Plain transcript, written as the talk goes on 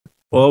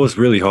Well, it was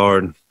really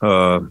hard.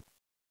 So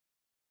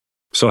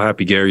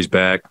happy Gary's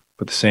back,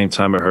 but at the same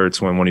time, it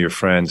hurts when one of your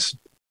friends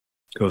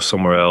goes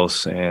somewhere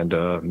else. And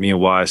me and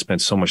Wise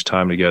spent so much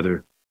time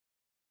together,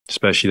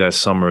 especially that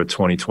summer of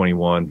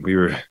 2021. We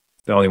were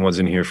the only ones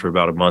in here for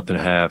about a month and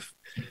a half,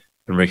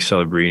 and Rick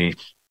Celebrini,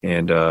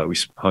 and we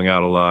hung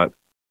out a lot.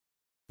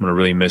 I'm gonna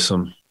really miss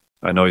him.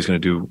 I know he's gonna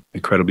do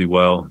incredibly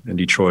well in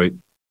Detroit,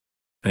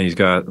 and he's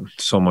got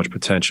so much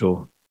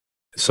potential,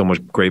 so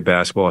much great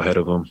basketball ahead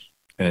of him.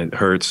 And it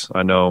hurts.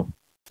 I know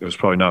it was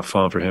probably not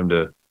fun for him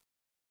to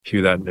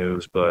hear that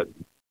news, but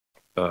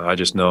I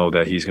just know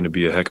that he's going to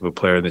be a heck of a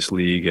player in this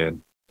league,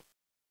 and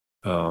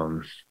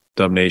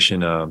Dub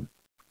Nation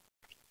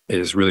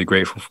is really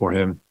grateful for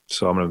him.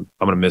 So I'm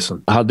gonna miss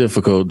him. How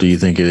difficult do you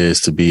think it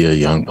is to be a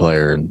young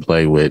player and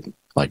play with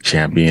like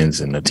champions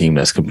and a team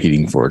that's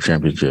competing for a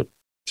championship?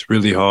 It's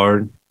really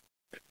hard.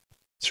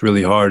 It's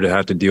really hard to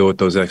have to deal with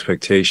those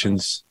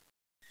expectations.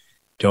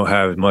 Don't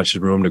have as much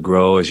room to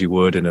grow as you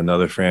would in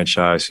another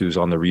franchise who's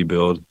on the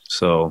rebuild.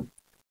 So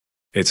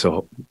it's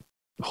a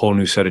whole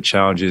new set of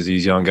challenges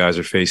these young guys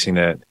are facing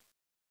that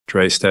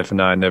Dre, Steph,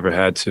 and I never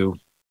had to.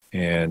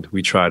 And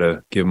we try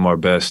to give them our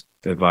best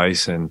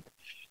advice and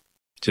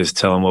just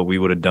tell them what we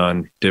would have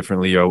done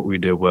differently or what we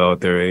did well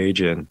at their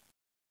age. And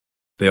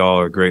they all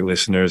are great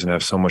listeners and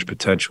have so much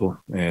potential.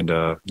 And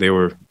they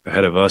were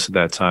ahead of us at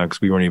that time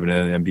because we weren't even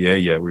in the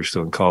NBA yet. We were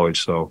still in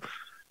college. So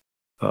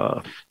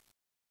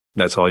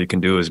that's all you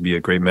can do is be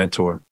a great mentor.